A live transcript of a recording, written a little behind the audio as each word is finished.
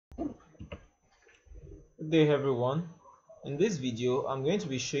Good day everyone. In this video I'm going to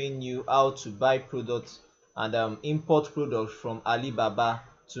be showing you how to buy products and import products from Alibaba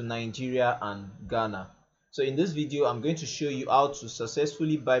to Nigeria and Ghana. So in this video I'm going to show you how to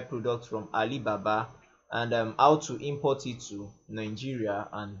successfully buy products from Alibaba and how to import it to Nigeria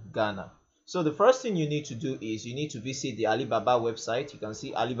and Ghana. So the first thing you need to do is you need to visit the Alibaba website. You can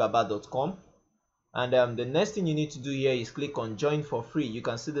see alibaba.com, and the next thing you need to do here is click on join for free. You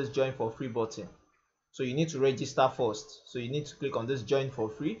can see this join for free button. So you need to register first. So you need to click on this join for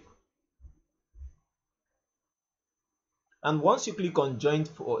free. And once you click on join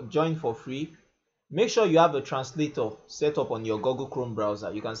for free, make sure you have a translator set up on your Google Chrome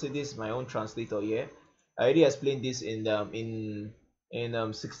browser. You can see this is my own translator here. I already explained this in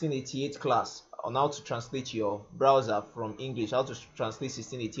 1688 class on how to translate your browser from English, how to translate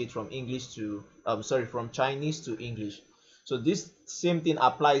 1688 from English to from Chinese to English. So this same thing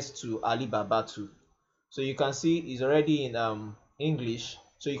applies to Alibaba too. So you can see it's already in English,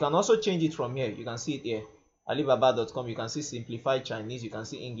 so you can also change it from here. You can see it here, alibaba.com. You can see simplified Chinese, you can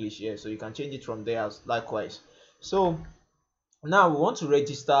see English here, so you can change it from there as likewise. So now we want to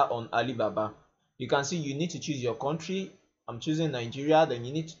register on Alibaba. You can see you need to choose your country. I'm choosing Nigeria. Then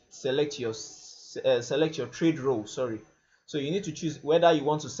you need to select your trade role. So you need to choose whether you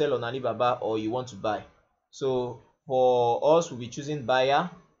want to sell on Alibaba or you want to buy. So for us, we'll be choosing buyer.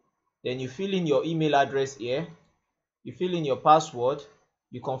 Then you fill in your email address here, you fill in your password,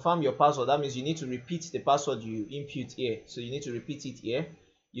 you confirm your password. That means you need to repeat the password you input here, so you need to repeat it here.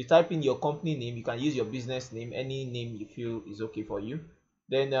 You type in your company name. You can use your business name, any name you feel is okay for you.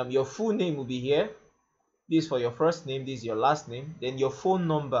 Then your full name will be here. This is for your first name, this is your last name. Then your phone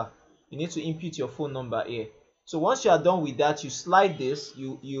number, you need to input your phone number here. So once you are done with that, you slide this,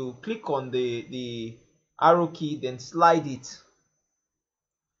 you click on the arrow key, then slide it.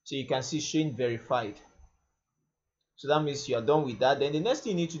 So you can see showing verified. So that means you are done with that. Then the next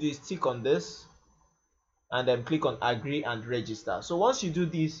thing you need to do is tick on this and then click on agree and register. So once you do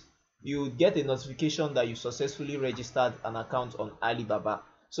this, you get a notification that you successfully registered an account on Alibaba.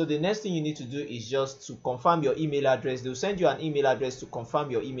 So the next thing you need to do is just to confirm your email address. They'll send you an email address to confirm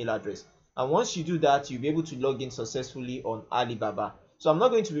your email address. And once you do that, you'll be able to log in successfully on Alibaba. So I'm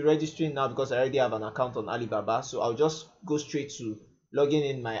not going to be registering now because I already have an account on Alibaba. So I'll just go straight to logging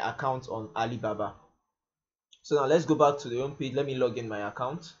in my account on Alibaba. So now let's go back to the home page. Let me log in my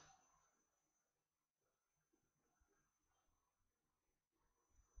account.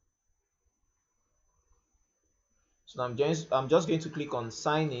 So I'm just going to click on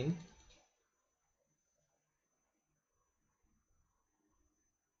sign in.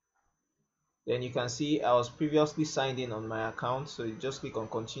 Then you can see I was previously signed in on my account, so you just click on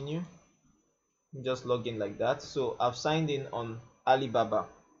continue. Just log in like that. So I've signed in on Alibaba.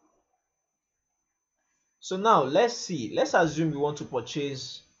 So now let's assume we want to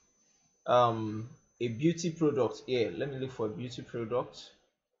purchase a beauty product here. Let me look for a beauty product.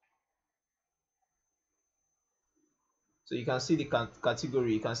 So you can see the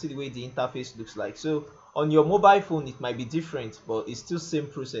category, you can see the way the interface looks like. So on your mobile phone it might be different, but it's still same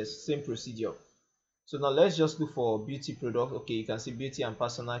process, same procedure. So now let's just look for beauty product. Okay, you can see beauty and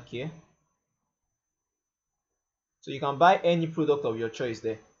personal care. So you can buy any product of your choice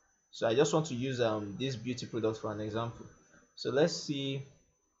there. So I just want to use this beauty product for an example. So let's see.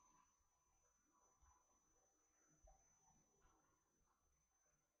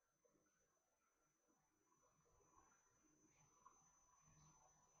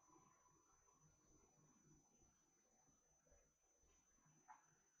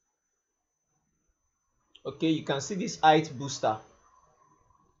 Okay, you can see this height booster.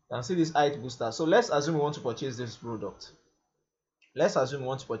 You can see this height booster. So let's assume we want to purchase this product.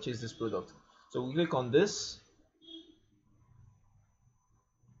 So we click on this.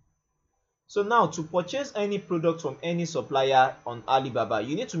 So now to purchase any product from any supplier on Alibaba,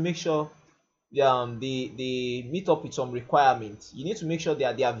 you need to make sure they meet up with some requirements. You need to make sure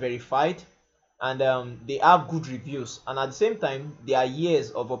that they are verified and they have good reviews, and at the same time their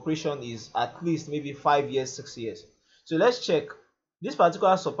years of operation is at least maybe 5 years, 6 years. So let's check. This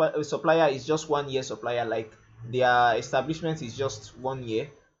particular supplier is just 1 year supplier, like their establishment is just 1 year,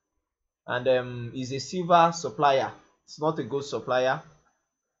 and is a silver supplier. It's not a gold supplier.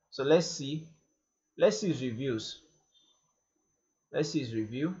 So let's see his reviews. Let's see his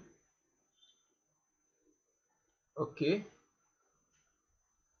review. Okay,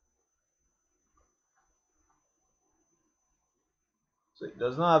 so it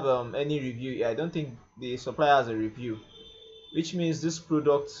does not have any review. I don't think the supplier has a review, which means this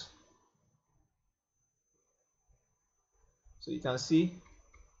product, so you can see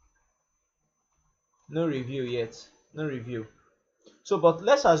No review yet. No review. So, but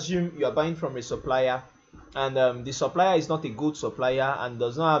let's assume you are buying from a supplier, and the supplier is not a good supplier and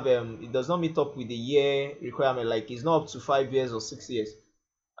does not have it does not meet up with the year requirement, like it's not up to 5 years or 6 years,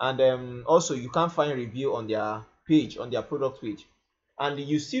 and also you can't find review on their page, on their product page, and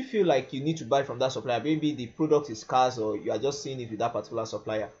you still feel like you need to buy from that supplier. Maybe the product is scarce or you are just seeing it with that particular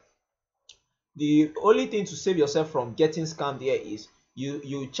supplier. The only thing to save yourself from getting scammed here is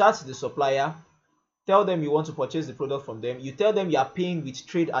you chat the supplier, tell them you want to purchase the product from them. You tell them you are paying with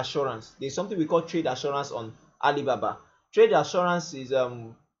trade assurance. There's something we call trade assurance on Alibaba. Trade assurance is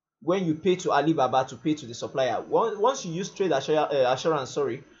when you pay to Alibaba to pay to the supplier. Once you use assurance,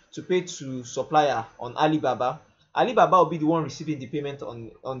 sorry, to pay to supplier on Alibaba, Alibaba will be the one receiving the payment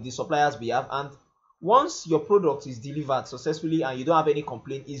on the supplier's behalf, and once your product is delivered successfully and you don't have any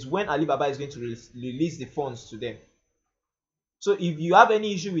complaint, is when Alibaba is going to release the funds to them. So if you have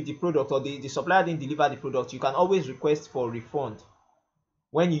any issue with the product, or the supplier didn't deliver the product, you can always request for refund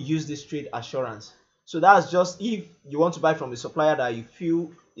when you use this trade assurance. So that's just if you want to buy from a supplier that you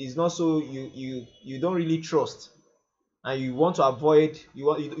feel is not so, you don't really trust, and you want to avoid, you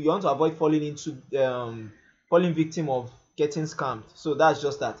want to avoid falling into falling victim of getting scammed. So that's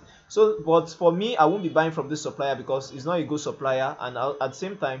just that. So but for me, I won't be buying from this supplier because it's not a good supplier, and at the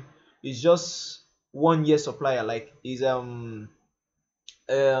same time it's just 1 year supplier. Like his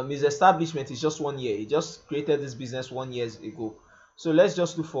establishment is just 1 year. He just created this business 1 year ago. So let's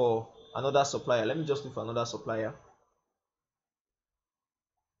just look for another supplier. Let me just look for another supplier.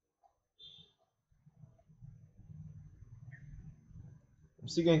 I'm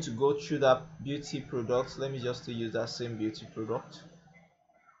still going to go through that beauty product. Let me just use that same beauty product.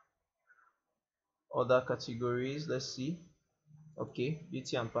 Other categories, let's see. Okay,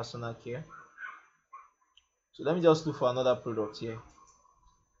 beauty and personal care. So let me just look for another product here.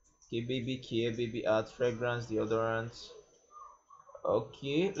 Okay, baby care, baby art, fragrance, deodorant.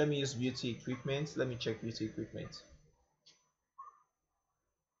 Okay, let me use beauty equipment. Let me check beauty equipment.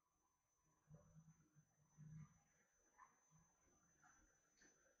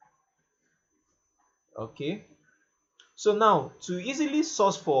 Okay, so now to easily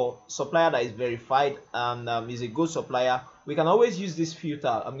source for supplier that is verified and is a good supplier, we can always use this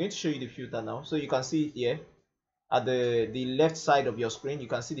filter. I'm going to show you the filter now. So you can see it here at the left side of your screen. You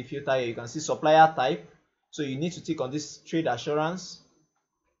can see the filter here. You can see supplier type. So you need to tick on this trade assurance.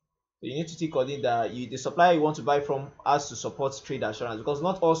 So you need to tick on it that the supplier you want to buy from has to support trade assurance, because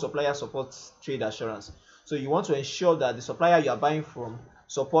not all suppliers support trade assurance. So you want to ensure that the supplier you are buying from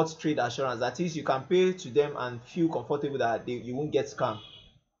supports trade assurance. That is, you can pay to them and feel comfortable that you won't get scammed.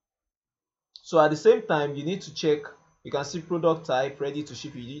 So at the same time, you need to check. You can see product type, ready to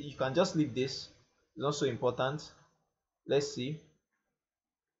ship. You can just leave this. It's not so important. Let's see.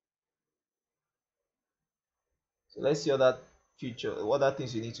 So let's see other what other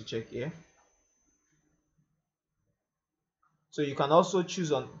things you need to check here. So you can also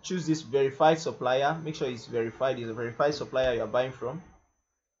choose this verified supplier. Make sure it's verified. It's a verified supplier you are buying from.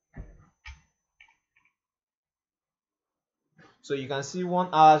 So you can see 1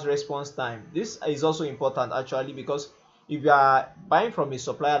 hour's response time. This is also important actually, because if you are buying from a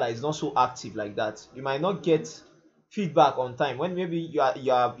supplier that is not so active like that, you might not get feedback on time. When maybe you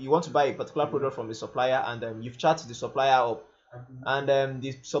want to buy a particular product from a supplier, and you've chatted the supplier up, and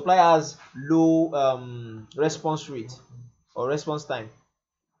the supplier has low response rate or response time,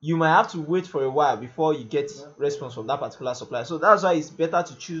 you might have to wait for a while before you get response from that particular supplier. So that's why it's better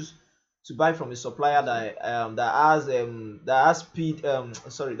to choose to buy from a supplier that has speed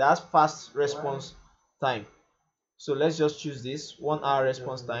that has fast response time. So let's just choose this 1 hour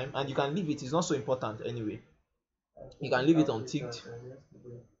response time, and you can leave it. It's not so important anyway. You can leave it unticked.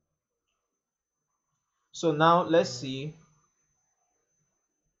 So now let's see if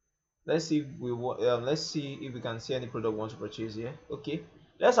let's see if we can see any product we want to purchase here. Okay,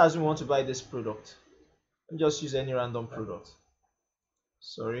 let's assume we want to buy this product. Let me just use any random product.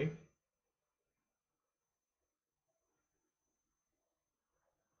 Sorry.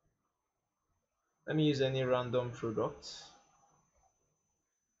 Let me use any random product.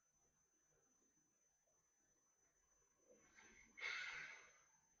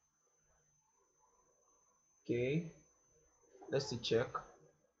 Okay, let's see, check.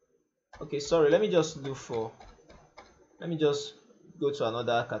 Okay, sorry, let me just go to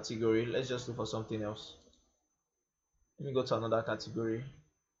another category. Let's just look for something else. Let me go to another category.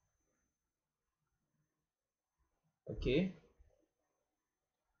 Okay,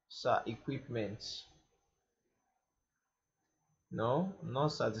 so equipment. No, I'm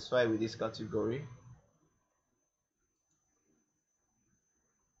not satisfied with this category.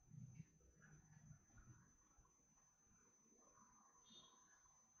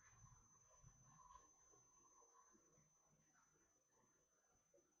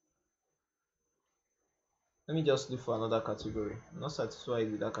 Let me just look for another category. I'm not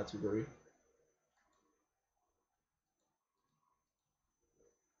satisfied with that category.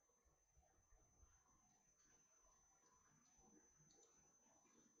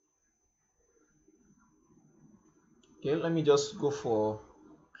 Okay, let me just go for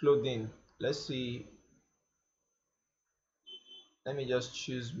clothing. Let's see. Let me just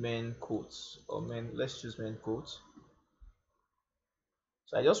choose men coats or men. Let's choose men coats.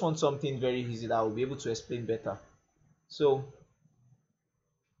 So I just want something very easy that I will be able to explain better. So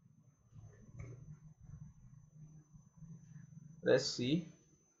let's see.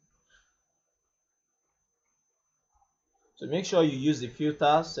 So make sure you use the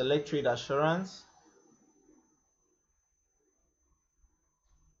filter, select trade assurance,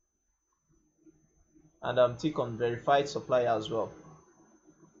 and tick on verified supplier as well.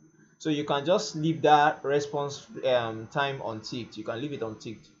 So you can just leave that response time unticked. You can leave it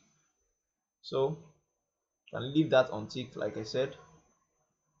unticked. So you can leave that unticked, like I said.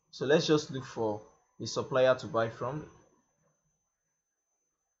 So let's just look for the supplier to buy from.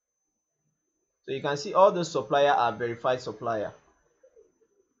 So you can see all the supplier are verified supplier.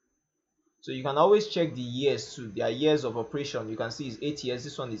 So you can always check the years too, their years of operation. You can see it's 8 years.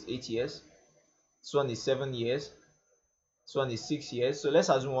 This one is 8 years. This one is 7 years. This one is 6 years. So let's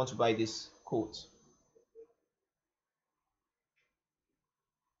assume we want to buy this coat.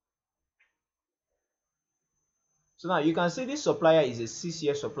 So now you can see this supplier is a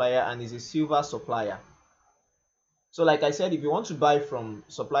 6-year supplier and is a silver supplier. So like I said, if you want to buy from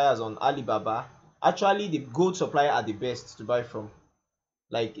suppliers on Alibaba, actually the gold supplier are the best to buy from.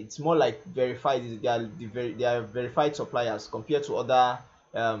 Like it's more like verified. They are verified suppliers compared to other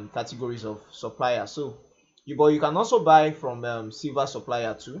categories of suppliers. So but you can also buy from silver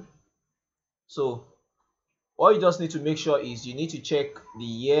supplier too. So all you just need to make sure is you need to check the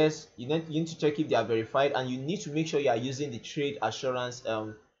years. You need to check if they are verified, and you need to make sure you are using the trade assurance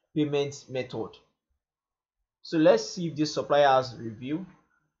payment method. So let's see if this supplier has review.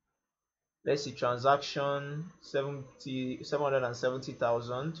 Let's see transaction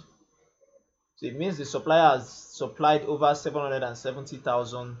 770,000. So it means the supplier has supplied over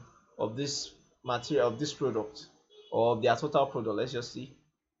 770,000 of this material, of this product, or of their total product. Let's just see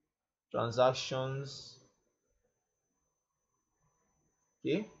transactions.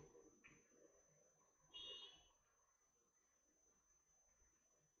 Okay,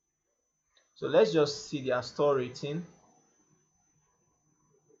 so let's just see their store rating.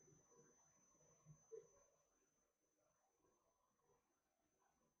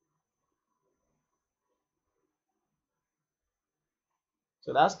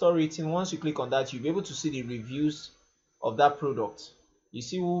 So that store rating, once you click on that, you'll be able to see the reviews of that product. You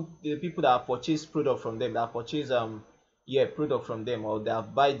see who the people that have purchased product from them, that have purchased product from them, or that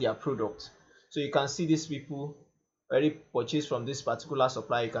have buy their product. So you can see these people already purchased from this particular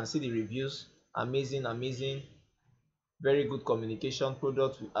supplier. You can see the reviews. Amazing, amazing, very good communication,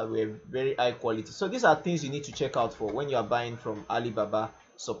 product were very high quality. So these are things you need to check out for when you are buying from Alibaba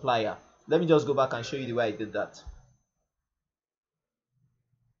supplier. Let me just go back and show you the way I did that.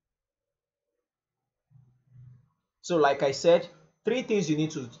 So like I said, three things you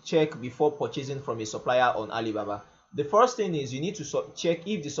need to check before purchasing from a supplier on Alibaba. The first thing is you need to check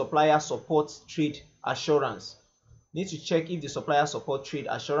if the supplier supports trade assurance. You need to check if the supplier supports trade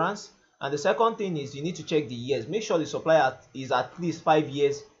assurance. And the second thing is you need to check the years. Make sure the supplier is at least 5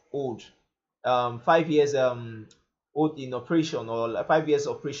 years old. 5 years old in operation, or 5 years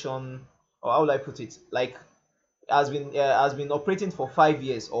operation, or how will I put it? Like has been operating for 5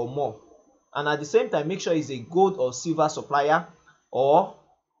 years or more. And at the same time, make sure it's a gold or silver supplier, or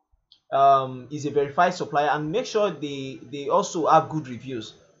is a verified supplier, and make sure they also have good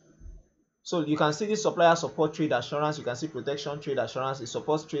reviews. So you can see this supplier support trade assurance. You can see protection trade assurance. It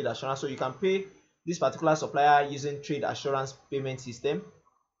supports trade assurance, so you can pay this particular supplier using trade assurance payment system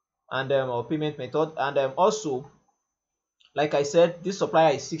and or payment method. And also, like I said, this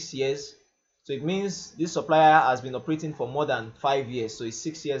supplier is 6 years. So it means this supplier has been operating for more than 5 years. So it's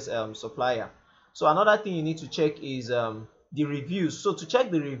 6 years supplier. So another thing you need to check is the reviews. So to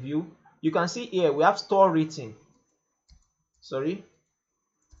check the review, you can see here we have store rating. Sorry.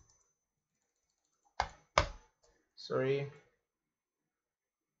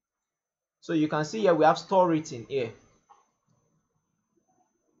 So you can see here we have store rating here.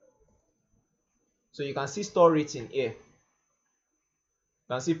 So you can see store rating here.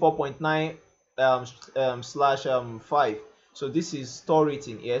 You can see 4.9 slash 5. So this is store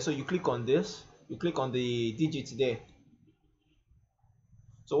rating here. So you click on this. You click on the digit there.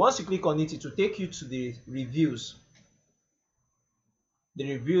 So once you click on it, it will take you to the reviews.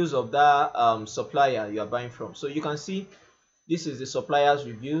 the reviews of that supplier you are buying from. So you can see this is the supplier's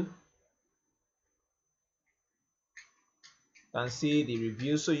review. You can see the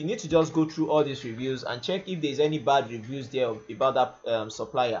reviews. So you need to just go through all these reviews and check if there's any bad reviews there about that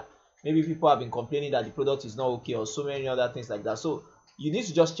supplier. Maybe people have been complaining that the product is not okay, or so many other things like that. So you need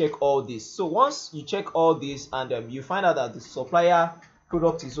to just check all this. So once you check all this and you find out that the supplier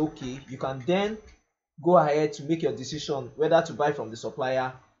product is okay, you can then go ahead to make your decision whether to buy from the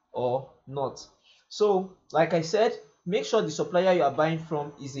supplier or not. So like I said, make sure the supplier you are buying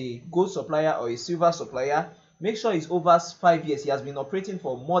from is a gold supplier or a silver supplier. Make sure it's over 5 years. He has been operating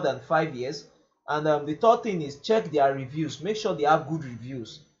for more than 5 years. And the third thing is check their reviews. Make sure they have good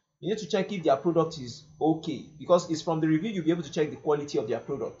reviews. You need to check if their product is okay, because it's from the review you'll be able to check the quality of their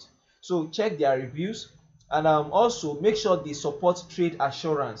product. So check their reviews, and also make sure they support trade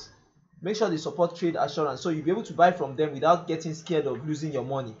assurance. Make sure they support trade assurance, so you'll be able to buy from them without getting scared of losing your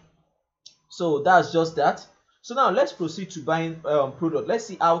money. So that's just that. So now let's proceed to buying product. Let's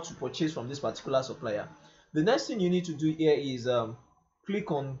see how to purchase from this particular supplier. The next thing you need to do here is click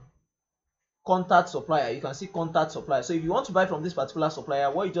on contact supplier. You can see contact supplier. So if you want to buy from this particular supplier,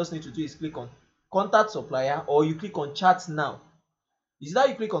 what you just need to do is click on contact supplier, or you click on chat now. Is that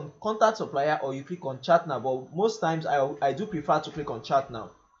you click on contact supplier or you click on chat now, but most times I do prefer to click on chat now.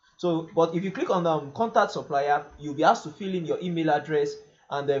 So but if you click on contact supplier, you'll be asked to fill in your email address,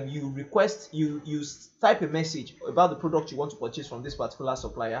 and then you type a message about the product you want to purchase from this particular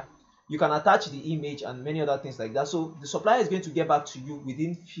supplier. You can attach the image and many other things like that. So the supplier is going to get back to you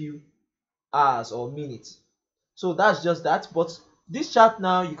within few hours or minutes. So that's just that. But this chat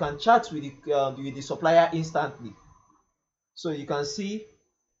now, you can chat with the supplier instantly. So you can see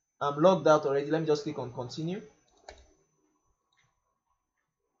I'm logged out already. Let me just click on continue.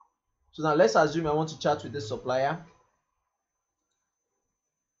 So now let's assume I want to chat with this supplier.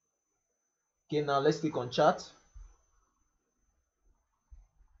 Okay, now let's click on chat.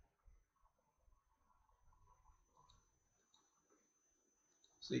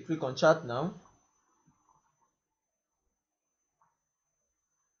 So you click on chat now.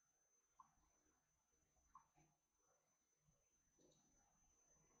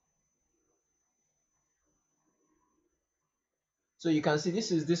 So you can see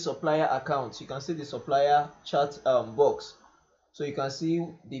this is the supplier account. You can see the supplier chat box. So you can see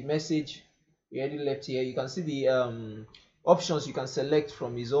the message we already left here. You can see the options you can select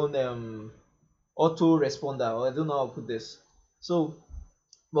from his own auto responder, or I don't know how to put this. So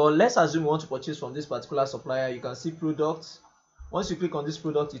but let's assume you want to purchase from this particular supplier. You can see products. Once you click on this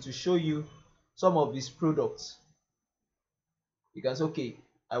product, it will show you some of these products. You can say, okay,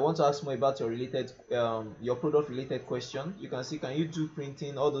 I want to ask more about your product related question. You can see, can you do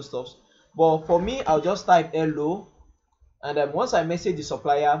printing, all those stuff. But for me, I'll just type hello, and then once I message the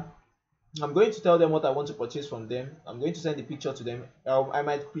supplier, I'm going to tell them what I want to purchase from them. I'm going to send the picture to them. I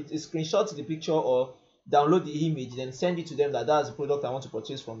might screenshot the picture or download the image, then send it to them that that's the product I want to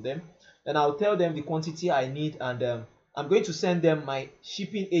purchase from them. Then I'll tell them the quantity I need, and I'm going to send them my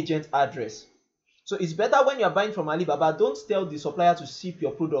shipping agent address. So it's better when you're buying from Alibaba, don't tell the supplier to ship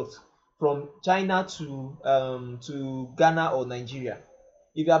your product from China to Ghana or Nigeria.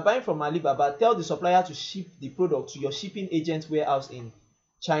 If you are buying from Alibaba, tell the supplier to ship the product to your shipping agent warehouse in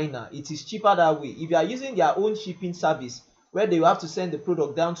China. It is cheaper that way. If you are using their own shipping service where they will have to send the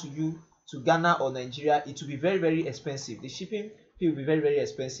product down to you to Ghana or Nigeria, it will be very, very expensive. The shipping fee will be very, very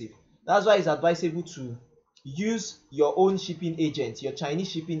expensive. That's why it's advisable to use your own shipping agent, your Chinese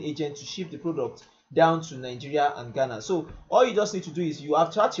shipping agent, to ship the product down to Nigeria and Ghana. So all you just need to do is you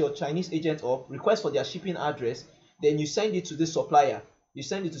have chat your Chinese agent up, request for their shipping address, then you send it to the supplier. You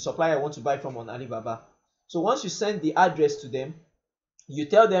send it to supplier you want to buy from on Alibaba. So once you send the address to them, you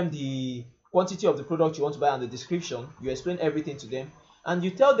tell them the quantity of the product you want to buy and the description. You explain everything to them, and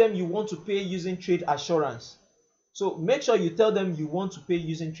you tell them you want to pay using trade assurance. So make sure you tell them you want to pay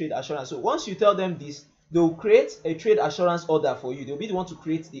using trade assurance. So once you tell them this, they'll create a trade assurance order for you. They'll be the one to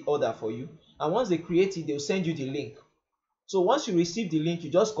create the order for you, and once they create it, they'll send you the link. So once you receive the link,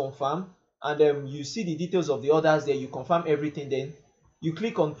 you just confirm, and you see the details of the orders there. You confirm everything, then you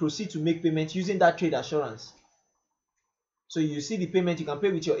click on proceed to make payment using that trade assurance. So you see the payment. You can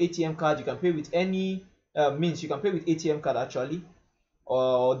pay with your ATM card. You can pay with any means. You can pay with ATM card actually,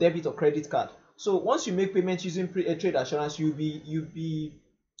 or debit or credit card. So once you make payment using trade assurance, you'll be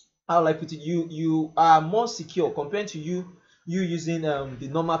how like put it, you are more secure compared to you using the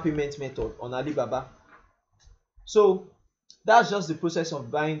normal payment method on Alibaba. So that's just the process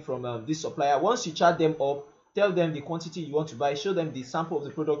of buying from this supplier. Once you chat them up, tell them the quantity you want to buy, show them the sample of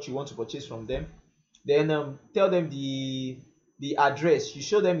the product you want to purchase from them, then tell them the the address. You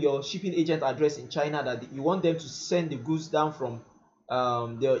show them your shipping agent address in China, that you want them to send the goods down from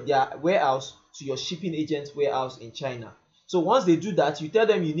their warehouse to your shipping agent's warehouse in China. So once they do that, you tell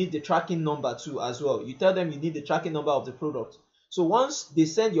them you need the tracking number too as well. You tell them you need the tracking number of the product. So once they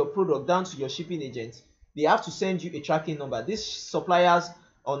send your product down to your shipping agent, they have to send you a tracking number. These suppliers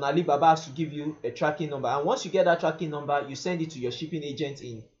on Alibaba has to give you a tracking number, and once you get that tracking number, you send it to your shipping agent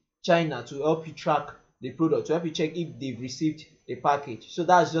in China to help you track the product, to help you check if they've received a package. So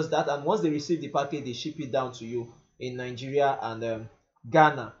that's just that. And once they receive the package, they ship it down to you in Nigeria and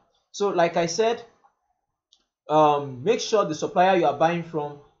Ghana. So like I said, make sure the supplier you are buying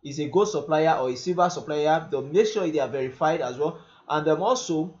from is a gold supplier or a silver supplier. Make sure they are verified as well, and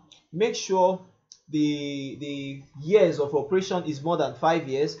also make sure the years of operation is more than 5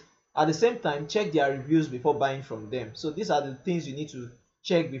 years. At the same time, check their reviews before buying from them. So these are the things you need to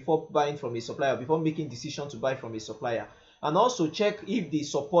check before buying from a supplier, before making decision to buy from a supplier. And also check if they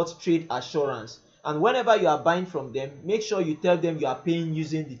support trade assurance. And whenever you are buying from them, make sure you tell them you are paying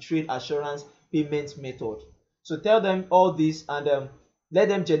using the trade assurance payment method. So tell them all this, and let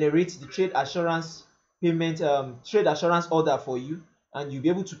them generate the trade assurance payment, trade assurance order for you, and you'll be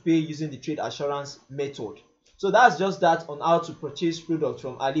able to pay using the trade assurance method. So that's just that on how to purchase products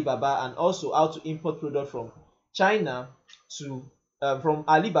from Alibaba, and also how to import products from China to from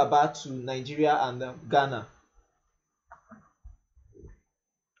Alibaba to Nigeria and Ghana.